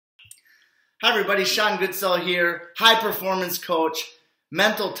Hi everybody, Sean Goodsell here, high performance coach,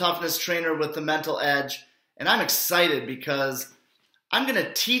 mental toughness trainer with the Mental Edge, and I'm excited because I'm going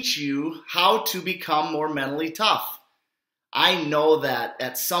to teach you how to become more mentally tough. I know that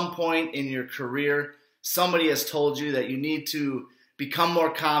at some point in your career, somebody has told you that you need to become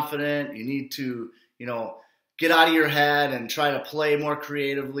more confident, you need to, get out of your head and try to play more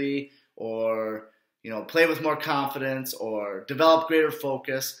creatively or, play with more confidence or develop greater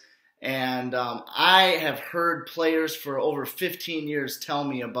focus. And I have heard players for over 15 years tell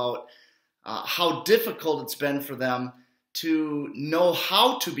me about how difficult it's been for them to know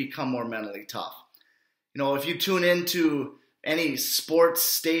how to become more mentally tough. If you tune into any sports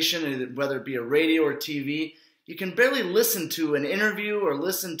station, whether it be a radio or TV, you can barely listen to an interview or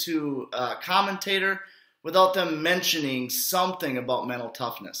listen to a commentator without them mentioning something about mental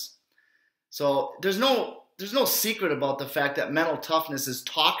toughness. So there's no secret about the fact that mental toughness is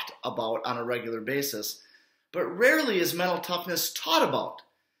talked about on a regular basis, but rarely is mental toughness taught about.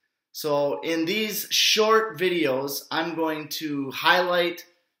 So in these short videos, I'm going to highlight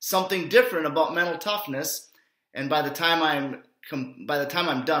something different about mental toughness, and by the time I'm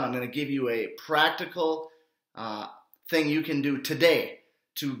done, I'm going to give you a practical thing you can do today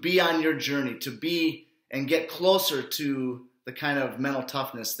to be on your journey, to be and get closer to the kind of mental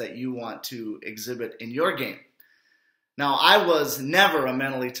toughness that you want to exhibit in your game. Now, I was never a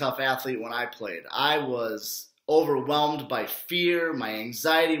mentally tough athlete when I played. I was overwhelmed by fear. My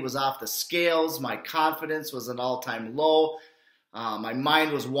anxiety was off the scales. My confidence was at an all-time low. My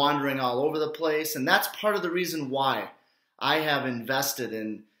mind was wandering all over the place. And that's part of the reason why I have invested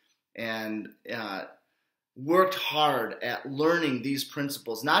in and worked hard at learning these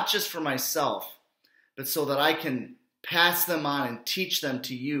principles, not just for myself, but so that I can pass them on and teach them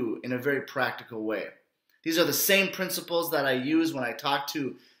to you in a very practical way. These are the same principles that I use when I talk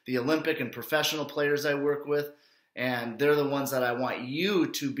to the Olympic and professional players I work with, and they're the ones that I want you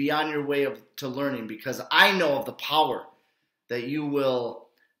to be on your way to learning, because I know of the power that you will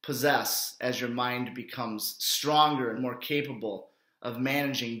possess as your mind becomes stronger and more capable of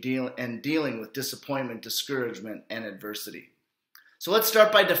managing and dealing with disappointment, discouragement, and adversity. So let's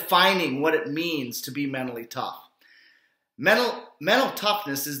start by defining what it means to be mentally tough. Mental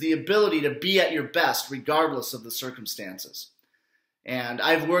toughness is the ability to be at your best regardless of the circumstances. And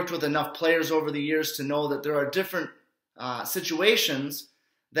I've worked with enough players over the years to know that there are different situations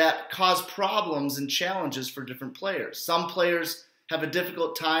that cause problems and challenges for different players. Some players have a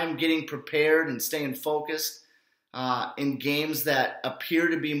difficult time getting prepared and staying focused in games that appear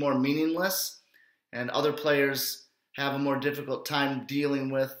to be more meaningless, and other players have a more difficult time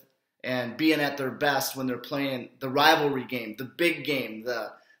dealing with and being at their best when they're playing the rivalry game, the big game,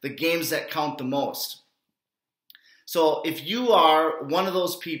 the games that count the most. So if you are one of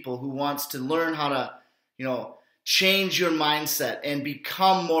those people who wants to learn how to, change your mindset and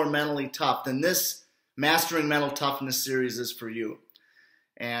become more mentally tough, then this Mastering Mental Toughness series is for you.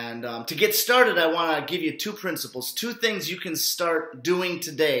 And to get started, I want to give you two principles, two things you can start doing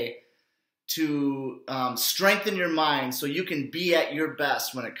today to strengthen your mind so you can be at your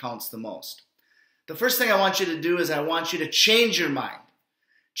best when it counts the most. The first thing I want you to do is I want you to change your mind.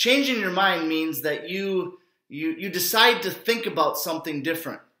 Changing your mind means that you decide to think about something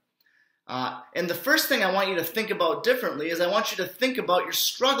different. And the first thing I want you to think about differently is I want you to think about your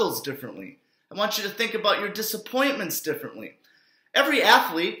struggles differently. I want you to think about your disappointments differently. Every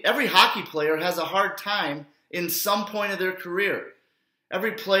athlete, every hockey player has a hard time in some point of their career.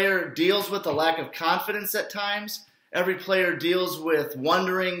 Every player deals with a lack of confidence at times. Every player deals with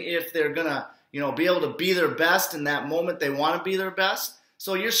wondering if they're going to, be able to be their best in that moment they want to be their best.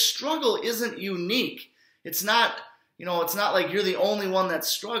 So your struggle isn't unique. It's not like you're the only one that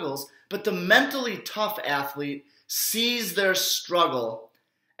struggles, but the mentally tough athlete sees their struggle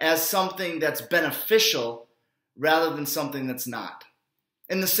as something that's beneficial rather than something that's not.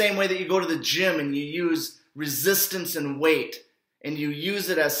 In the same way that you go to the gym and you use resistance and weight, and you use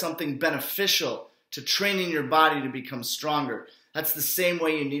it as something beneficial to training your body to become stronger. That's the same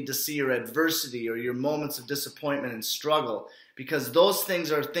way you need to see your adversity or your moments of disappointment and struggle, because those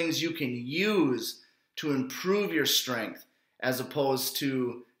things are things you can use to improve your strength as opposed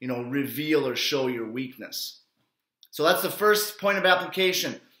to, reveal or show your weakness. So that's the first point of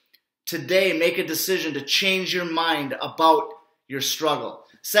application. Today, make a decision to change your mind about your struggle.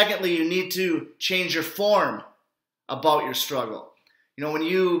 Secondly, you need to change your form about your struggle. When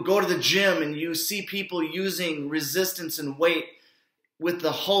you go to the gym and you see people using resistance and weight with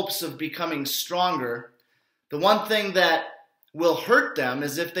the hopes of becoming stronger, the one thing that will hurt them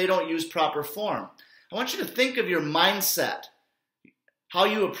is if they don't use proper form. I want you to think of your mindset how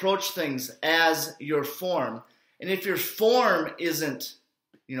you approach things as your form. And if your form isn't,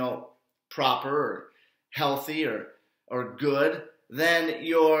 proper or healthy or good, then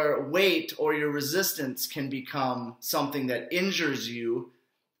your weight or your resistance can become something that injures you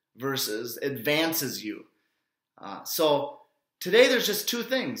versus advances you. So today there's just two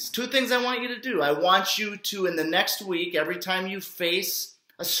things I want you to do. I want you to, in the next week, every time you face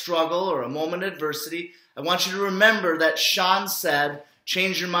a struggle or a moment of adversity, I want you to remember that Sean said,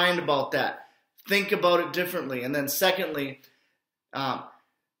 change your mind about that. Think about it differently. And then secondly,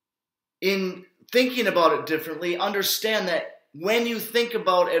 in thinking about it differently, understand that when you think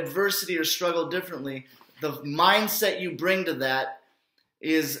about adversity or struggle differently, the mindset you bring to that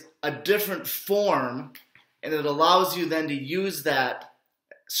is a different form, and it allows you then to use that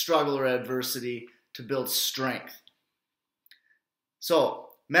struggle or adversity to build strength. So,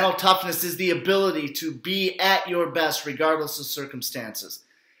 mental toughness is the ability to be at your best regardless of circumstances.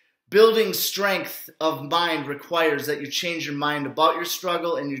 Building strength of mind requires that you change your mind about your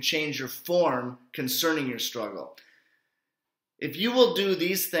struggle and you change your form concerning your struggle. If you will do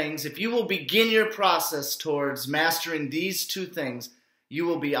these things, if you will begin your process towards mastering these two things, you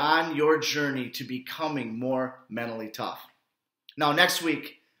will be on your journey to becoming more mentally tough. Now, next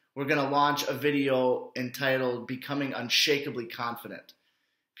week, we're going to launch a video entitled Becoming Unshakably Confident.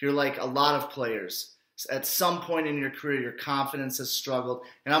 If you're like a lot of players, at some point in your career, your confidence has struggled,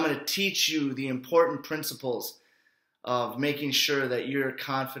 and I'm going to teach you the important principles of making sure that your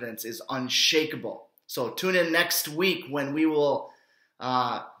confidence is unshakable. So tune in next week when we will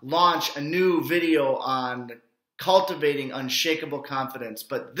launch a new video on cultivating unshakable confidence.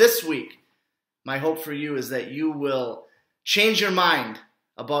 But this week, my hope for you is that you will change your mind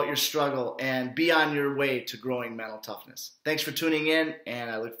about your struggle and be on your way to growing mental toughness. Thanks for tuning in, and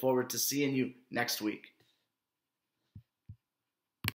I look forward to seeing you next week.